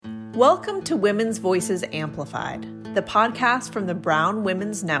Welcome to Women's Voices Amplified, the podcast from the Brown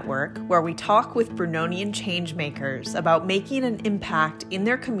Women's Network, where we talk with Brunonian changemakers about making an impact in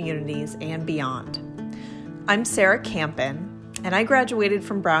their communities and beyond. I'm Sarah Campen, and I graduated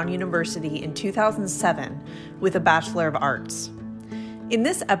from Brown University in 2007 with a Bachelor of Arts. In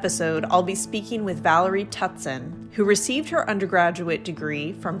this episode, I'll be speaking with Valerie Tutson, who received her undergraduate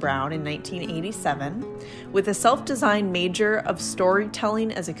degree from Brown in 1987 with a self-designed major of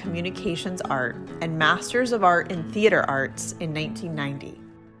storytelling as a communications art and Masters of Art in Theater Arts in 1990.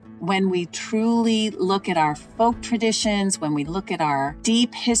 When we truly look at our folk traditions, when we look at our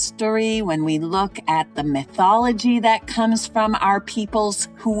deep history, when we look at the mythology that comes from our peoples,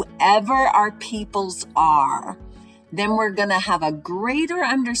 whoever our peoples are, then we're going to have a greater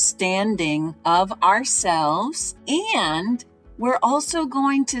understanding of ourselves, and we're also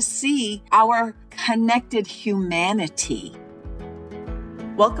going to see our connected humanity.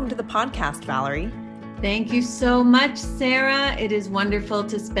 Welcome to the podcast, Valerie. Thank you so much, Sarah. It is wonderful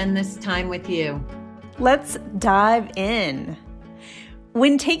to spend this time with you. Let's dive in.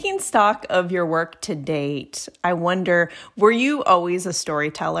 When taking stock of your work to date, I wonder, were you always a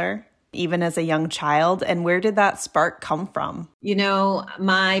storyteller? Even as a young child, and where did that spark come from? You know,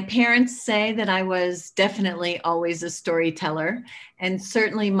 my parents say that I was definitely always a storyteller, and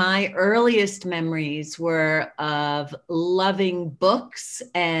certainly my earliest memories were of loving books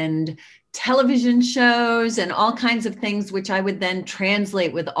and television shows and all kinds of things, which I would then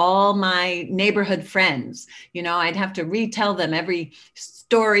translate with all my neighborhood friends. You know, I'd have to retell them every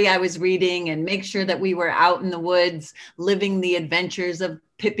story I was reading and make sure that we were out in the woods living the adventures of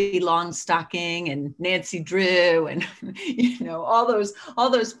Pippi Longstocking and Nancy Drew and, you know, all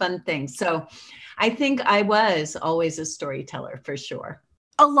those fun things. So I think I was always a storyteller for sure.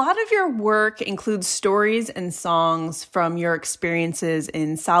 A lot of your work includes stories and songs from your experiences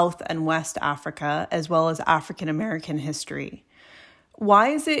in South and West Africa, as well as African American history. Why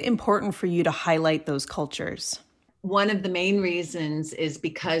is it important for you to highlight those cultures? One of the main reasons is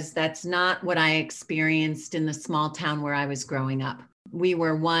because that's not what I experienced in the small town where I was growing up. We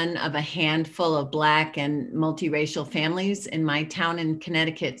were one of a handful of Black and multiracial families in my town in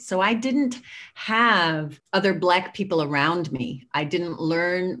Connecticut. So I didn't have other Black people around me. I didn't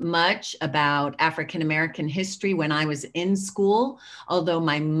learn much about African American history when I was in school, although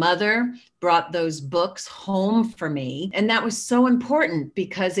my mother brought those books home for me. And that was so important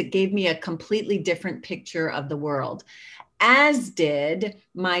because it gave me a completely different picture of the world, as did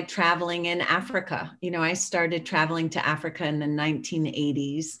my traveling in Africa. You know, I started traveling to Africa in the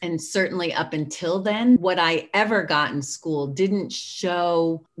 1980s. And certainly up until then, what I ever got in school didn't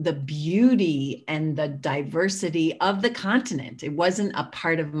show the beauty and the diversity of the continent. It wasn't a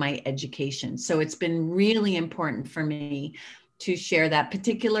part of my education. So it's been really important for me to share that,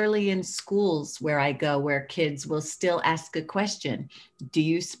 particularly in schools where I go, where kids will still ask a question. Do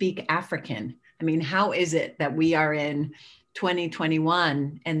you speak African? I mean, how is it that we are in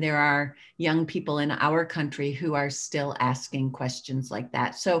 2021 and there are young people in our country who are still asking questions like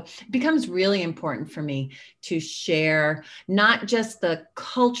that? So it becomes really important for me to share not just the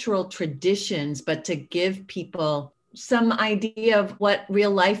cultural traditions, but to give people some idea of what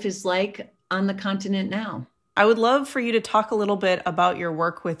real life is like on the continent now. I would love for you to talk a little bit about your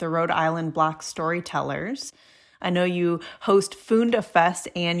work with the Rhode Island Black Storytellers. I know you host Funda Fest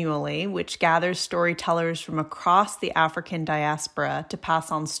annually, which gathers storytellers from across the African diaspora to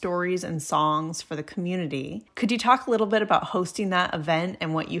pass on stories and songs for the community. Could you talk a little bit about hosting that event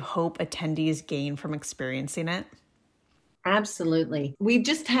and what you hope attendees gain from experiencing it? Absolutely. We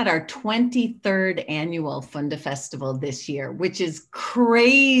just had our 23rd annual Funda Festival this year, which is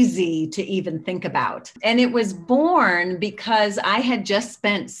crazy to even think about. And it was born because I had just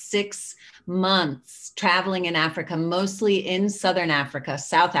spent 6 months traveling in Africa, mostly in Southern Africa,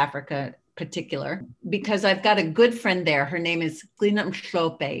 South Africa particular, because I've got a good friend there. Her name is Glina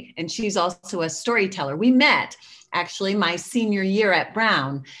Mhlope, and she's also a storyteller. We met actually my senior year at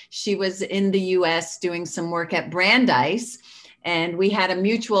Brown. She was in the US doing some work at Brandeis, and we had a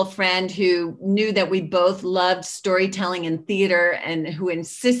mutual friend who knew that we both loved storytelling and theater and who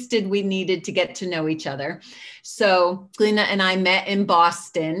insisted we needed to get to know each other. So Glina and I met in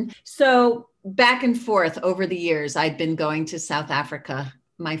Boston. So back and forth over the years, I'd been going to South Africa,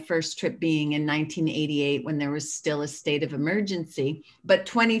 my first trip being in 1988 when there was still a state of emergency. But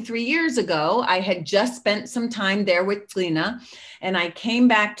 23 years ago, I had just spent some time there with Glina, and I came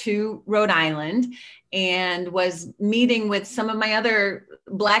back to Rhode Island and was meeting with some of my other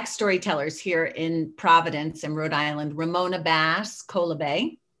Black storytellers here in Providence and Rhode Island, Ramona Bass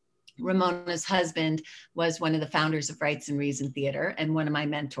Colabe, Ramona's husband was one of the founders of Rights and Reason Theater and one of my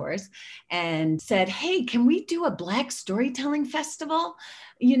mentors, and said, hey, can we do a Black Storytelling Festival?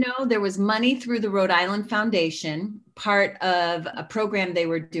 You know, there was money through the Rhode Island Foundation, part of a program they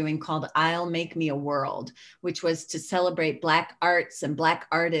were doing called I'll Make Me a World, which was to celebrate Black arts and Black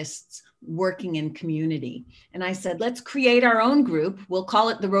artists working in community. And I said, let's create our own group. We'll call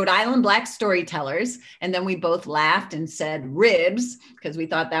it the Rhode Island Black Storytellers. And then we both laughed and said RIBS, because we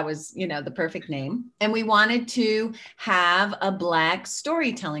thought that was, you know, the perfect name. And we wanted to have a Black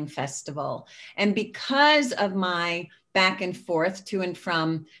Storytelling Festival. And because of my back and forth to and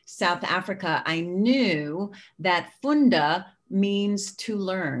from South Africa, I knew that Funda means to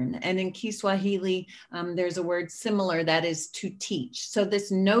learn. And in Kiswahili, there's a word similar that is to teach. So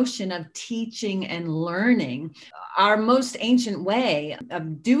this notion of teaching and learning, our most ancient way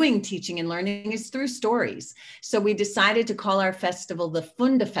of doing teaching and learning is through stories. So we decided to call our festival the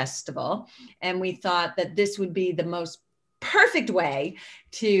Funda Festival. And we thought that this would be the most perfect way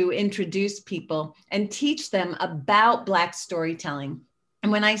to introduce people and teach them about Black storytelling.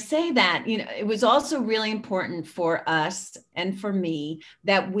 And when I say that, you know, it was also really important for us and for me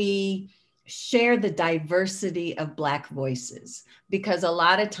that we share the diversity of Black voices, because a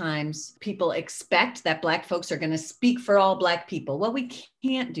lot of times people expect that Black folks are going to speak for all Black people. Well, we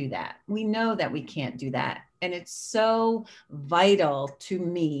can't do that. We know that we can't do that. And it's so vital to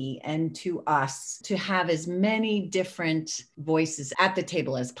me and to us to have as many different voices at the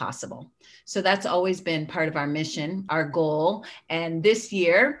table as possible. So that's always been part of our mission, our goal. And this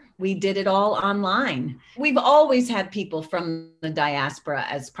year, we did it all online. We've always had people from the diaspora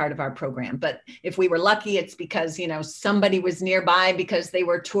as part of our program. But if we were lucky, it's because, you know, somebody was nearby because they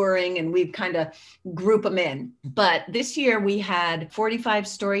were touring and we've kind of group them in. But this year we had 45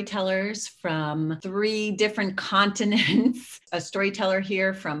 storytellers from 3 different continents, a storyteller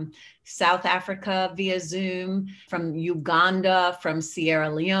here from South Africa via Zoom, from Uganda, from Sierra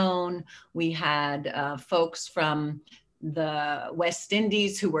Leone. We had folks from the West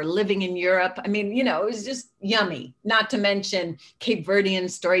Indies who were living in Europe. I mean, you know, it was just yummy, not to mention Cape Verdean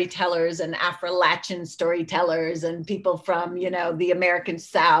storytellers and Afro-Latin storytellers and people from, you know, the American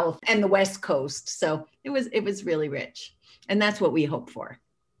South and the West Coast. So it was really rich. And that's what we hope for.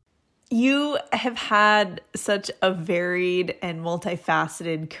 You have had such a varied and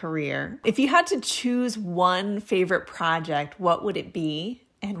multifaceted career. If you had to choose one favorite project, what would it be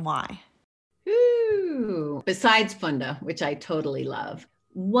and why? Ooh, besides Funda, which I totally love.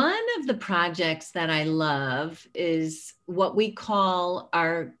 One of the projects that I love is what we call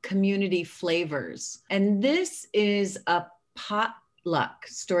our community flavors. And this is a potluck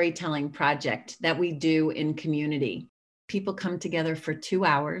storytelling project that we do in community. People come together for 2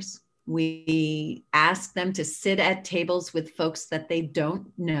 hours. We ask them to sit at tables with folks that they don't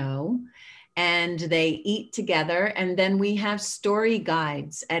know, and they eat together. And then we have story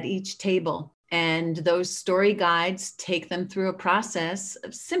guides at each table. And those story guides take them through a process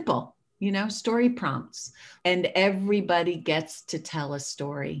of simple, you know, story prompts. And everybody gets to tell a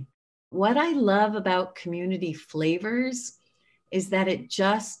story. What I love about community flavors is that it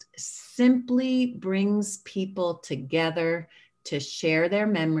just simply brings people together to share their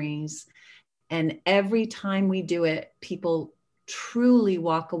memories. And every time we do it, people truly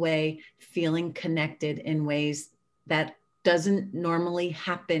walk away feeling connected in ways that doesn't normally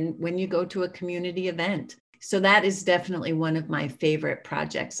happen when you go to a community event. So that is definitely one of my favorite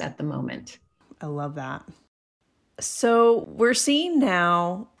projects at the moment. I love that. So we're seeing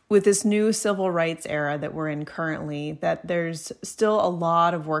now with this new civil rights era that we're in currently, that there's still a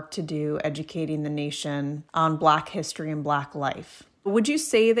lot of work to do educating the nation on Black history and Black life. Would you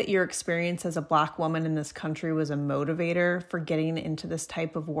say that your experience as a Black woman in this country was a motivator for getting into this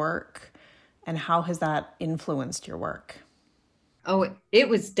type of work? And how has that influenced your work? Oh, it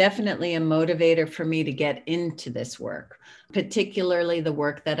was definitely a motivator for me to get into this work, particularly the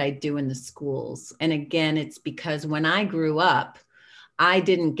work that I do in the schools. And again, it's because when I grew up, I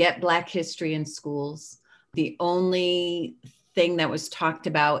didn't get Black history in schools. The only thing that was talked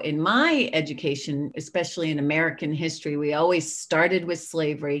about in my education, especially in American history, we always started with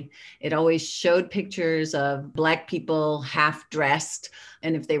slavery. It always showed pictures of Black people half dressed.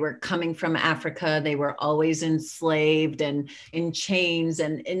 And if they were coming from Africa, they were always enslaved and in chains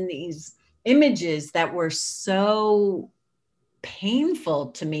and in these images that were so painful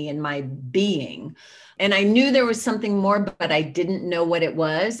to me in my being. And I knew there was something more, but I didn't know what it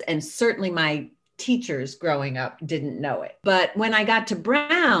was. And certainly my teachers growing up didn't know it. But when I got to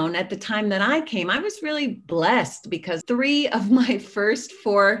Brown at the time that I came, I was really blessed because 3 of my first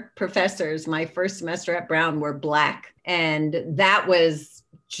 4 professors, my first semester at Brown, were Black. And that was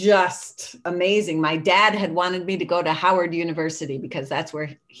just amazing. My dad had wanted me to go to Howard University because that's where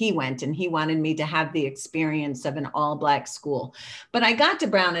he went, and he wanted me to have the experience of an all-Black school. But I got to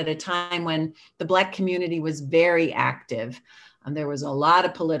Brown at a time when the Black community was very active. There was a lot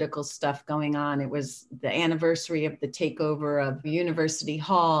of political stuff going on. It was the anniversary of the takeover of University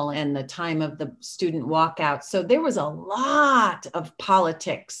Hall and the time of the student walkout. So there was a lot of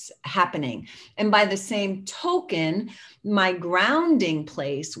politics happening. And by the same token, my grounding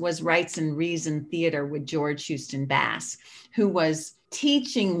place was Rights and Reason Theater with George Houston Bass, who was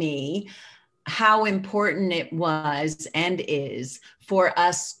teaching me how important it was and is for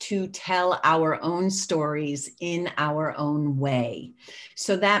us to tell our own stories in our own way.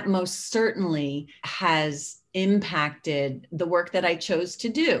 So that most certainly has impacted the work that I chose to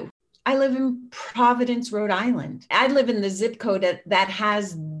do. I live in Providence, Rhode Island. I live in the zip code that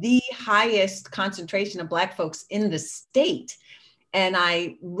has the highest concentration of Black folks in the state. And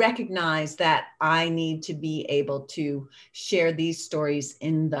I recognize that I need to be able to share these stories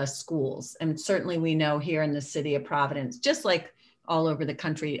in the schools. And certainly we know here in the city of Providence, just like all over the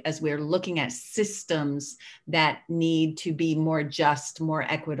country, as we're looking at systems that need to be more just, more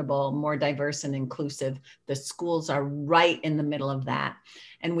equitable, more diverse and inclusive, the schools are right in the middle of that.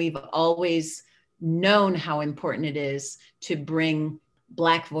 And we've always known how important it is to bring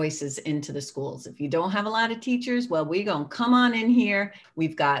Black voices into the schools. If you don't have a lot of teachers, well, we're going to come on in here.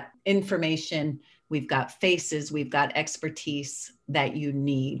 We've got information, we've got faces, we've got expertise that you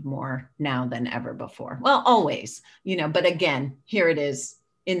need more now than ever before. Well, always, but again, here it is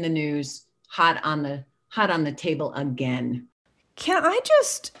in the news, hot on the table again. Can I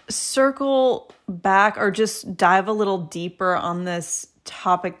just circle back or just dive a little deeper on this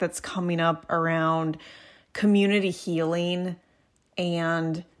topic that's coming up around community healing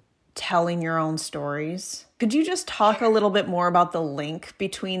and telling your own stories? Could you just talk a little bit more about the link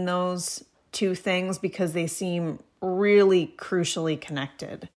between those two things, because they seem really crucially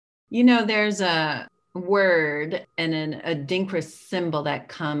connected? There's a word and a Adinkra symbol that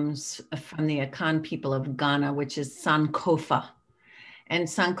comes from the Akan people of Ghana, which is Sankofa. And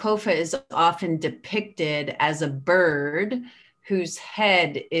Sankofa is often depicted as a bird whose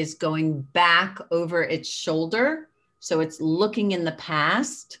head is going back over its shoulder. So it's looking in the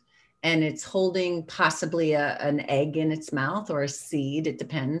past, and it's holding possibly an egg in its mouth or a seed. It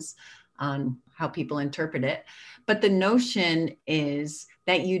depends on how people interpret it. But the notion is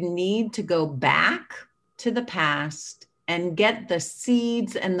that you need to go back to the past and get the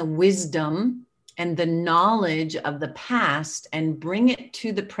seeds and the wisdom and the knowledge of the past and bring it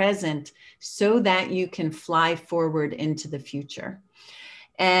to the present so that you can fly forward into the future.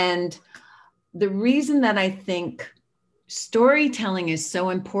 And the reason that I think storytelling is so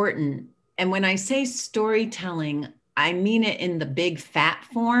important, and when I say storytelling, I mean it in the big fat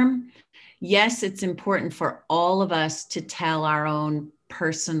form. Yes, it's important for all of us to tell our own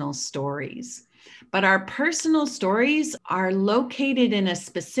personal stories, but our personal stories are located in a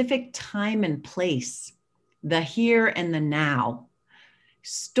specific time and place, the here and the now.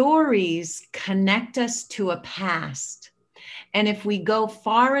 Stories connect us to a past. And if we go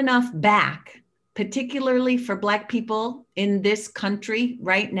far enough back, particularly for Black people in this country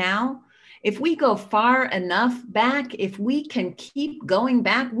right now, if we go far enough back, if we can keep going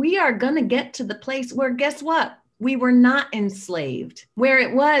back, we are going to get to the place where, guess what? We were not enslaved, where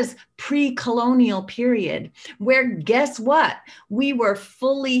it was pre-colonial period, where, guess what? We were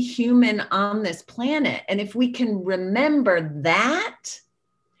fully human on this planet. And if we can remember that,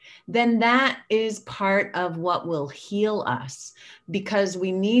 then that is part of what will heal us, because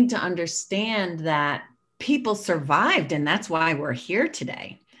we need to understand that people survived, and that's why we're here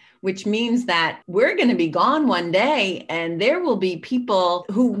today. Which means that we're going to be gone one day, and there will be people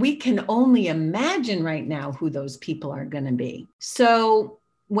who we can only imagine right now who those people are going to be. So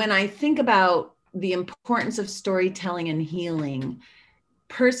when I think about the importance of storytelling and healing,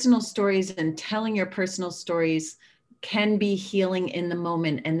 personal stories and telling your personal stories can be healing in the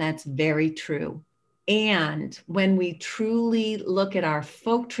moment, and that's very true. And when we truly look at our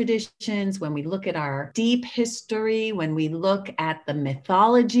folk traditions, when we look at our deep history, when we look at the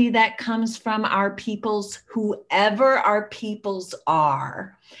mythology that comes from our peoples, whoever our peoples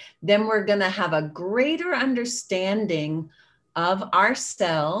are, then we're going to have a greater understanding of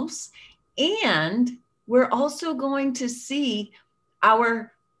ourselves. And we're also going to see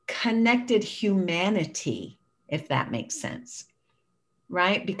our connected humanity, if that makes sense,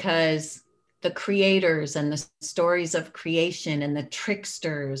 right? Because the creators and the stories of creation and the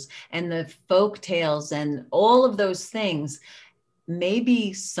tricksters and the folk tales and all of those things may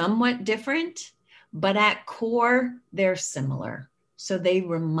be somewhat different, but at core, they're similar. So they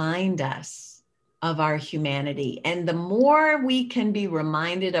remind us of our humanity. And the more we can be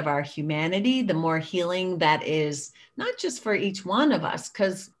reminded of our humanity, the more healing that is, not just for each one of us,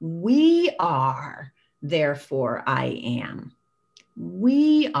 because we are, therefore I am.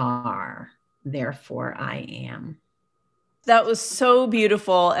 We are, therefore I am. That was so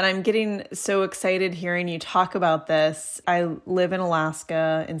beautiful. And I'm getting so excited hearing you talk about this. I live in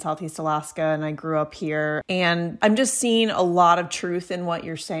Alaska, in Southeast Alaska, and I grew up here. And I'm just seeing a lot of truth in what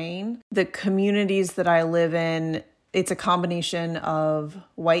you're saying. The communities that I live in, it's a combination of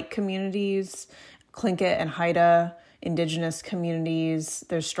white communities, Tlingit and Haida, indigenous communities.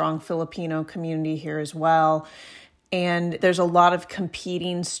 There's strong Filipino community here as well. And there's a lot of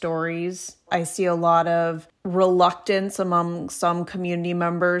competing stories. I see a lot of reluctance among some community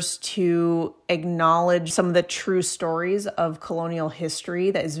members to acknowledge some of the true stories of colonial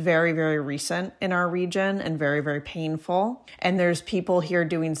history that is very, very recent in our region and very, very painful. And there's people here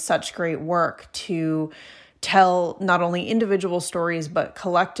doing such great work to tell not only individual stories, but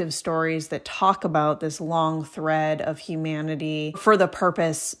collective stories that talk about this long thread of humanity for the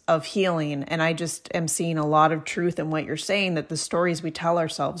purpose of healing. And I just am seeing a lot of truth in what you're saying, that the stories we tell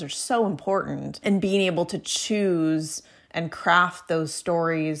ourselves are so important, and being able to choose and craft those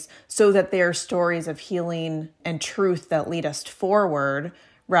stories so that they are stories of healing and truth that lead us forward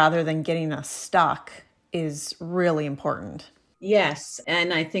rather than getting us stuck is really important. Yes.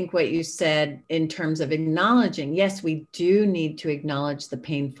 And I think what you said in terms of acknowledging, yes, we do need to acknowledge the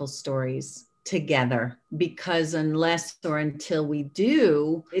painful stories together, because unless or until we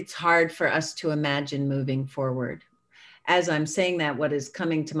do, it's hard for us to imagine moving forward. As I'm saying that, what is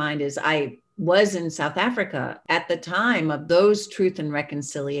coming to mind is I was in South Africa at the time of those truth and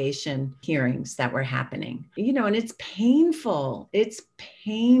reconciliation hearings that were happening, and it's painful. It's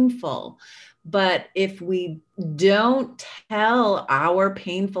painful. But if we don't tell our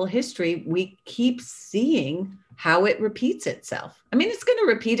painful history, we keep seeing how it repeats itself. I mean, it's going to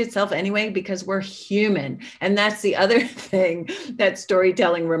repeat itself anyway because we're human. And that's the other thing that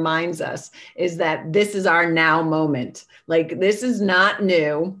storytelling reminds us, is that this is our now moment. Like, this is not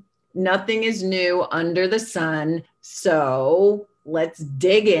new. Nothing is new under the sun. So let's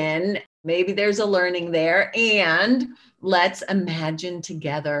dig in. Maybe there's a learning there, and let's imagine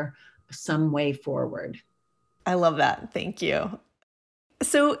together some way forward. I love that. Thank you.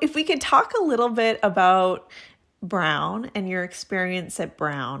 So if we could talk a little bit about Brown and your experience at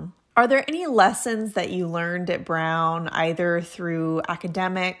Brown, are there any lessons that you learned at Brown, either through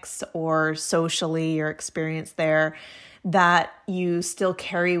academics or socially, your experience there, that you still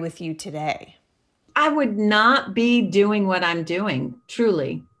carry with you today? I would not be doing what I'm doing,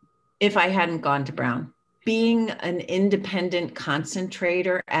 truly, if I hadn't gone to Brown. Being an independent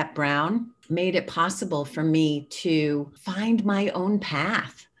concentrator at Brown made it possible for me to find my own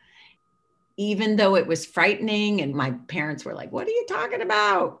path. Even though it was frightening and my parents were like, "What are you talking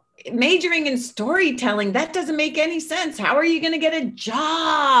about? Majoring in storytelling, that doesn't make any sense. How are you going to get a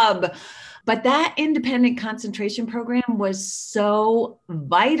job?" But that independent concentration program was so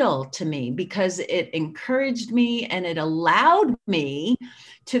vital to me because it encouraged me and it allowed me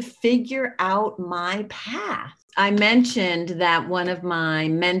to figure out my path. I mentioned that one of my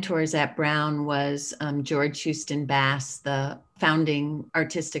mentors at Brown was George Houston Bass, the founding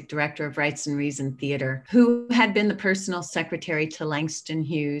artistic director of Rights and Reason Theater, who had been the personal secretary to Langston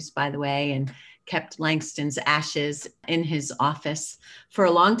Hughes, by the way, and kept Langston's ashes in his office for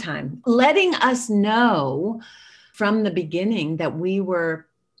a long time, letting us know from the beginning that we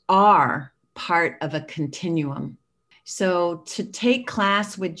are part of a continuum. So to take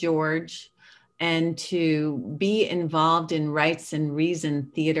class with George and to be involved in Rights and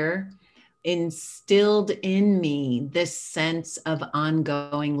Reason Theater instilled in me this sense of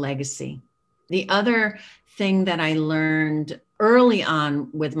ongoing legacy. The other thing that I learned early on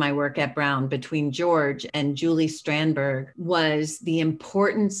with my work at Brown between George and Julie Strandberg was the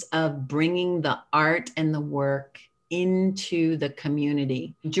importance of bringing the art and the work into the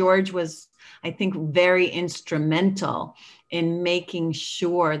community. George was, I think, very instrumental in making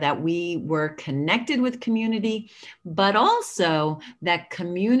sure that we were connected with community, but also that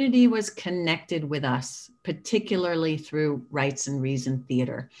community was connected with us, particularly through Rights and Reason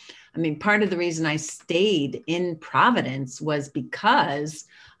Theater. I mean, part of the reason I stayed in Providence was because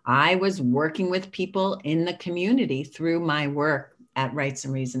I was working with people in the community through my work at Rights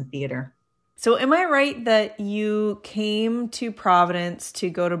and Reason Theater. So am I right that you came to Providence to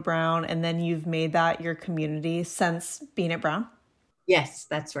go to Brown and then you've made that your community since being at Brown? Yes,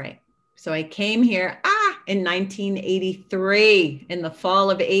 that's right. So I came here in 1983, in the fall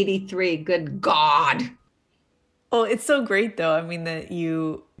of 83. Good God. Well, it's so great though. I mean, that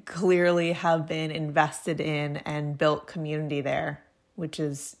you clearly have been invested in and built community there, which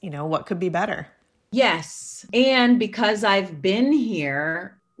is, what could be better? Yes. And because I've been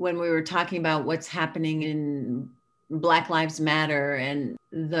here, when we were talking about what's happening in Black Lives Matter and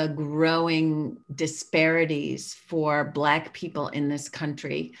the growing disparities for Black people in this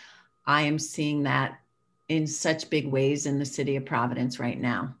country, I am seeing that in such big ways in the city of Providence right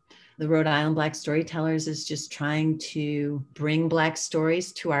now. The Rhode Island Black Storytellers is just trying to bring Black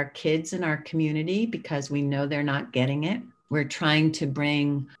stories to our kids in our community because we know they're not getting it. We're trying to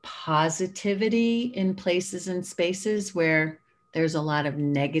bring positivity in places and spaces where there's a lot of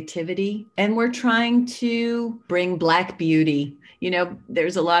negativity. And we're trying to bring Black beauty.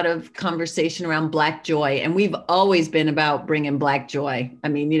 There's a lot of conversation around Black joy, and we've always been about bringing Black joy. I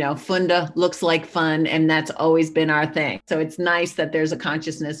mean, Funda looks like fun, and that's always been our thing. So it's nice that there's a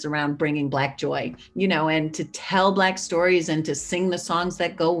consciousness around bringing Black joy, and to tell Black stories and to sing the songs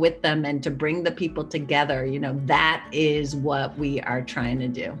that go with them and to bring the people together. That is what we are trying to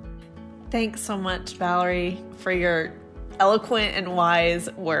do. Thanks so much, Valerie, for your eloquent and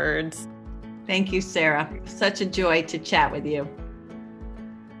wise words. Thank you, Sarah. Such a joy to chat with you.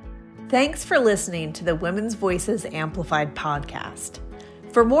 Thanks for listening to the Women's Voices Amplified podcast.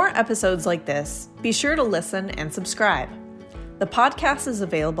 For more episodes like this, be sure to listen and subscribe. The podcast is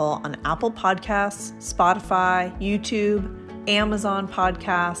available on Apple Podcasts, Spotify, YouTube, Amazon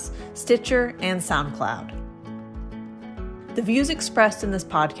Podcasts, Stitcher, and SoundCloud. The views expressed in this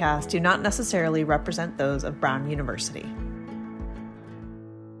podcast do not necessarily represent those of Brown University.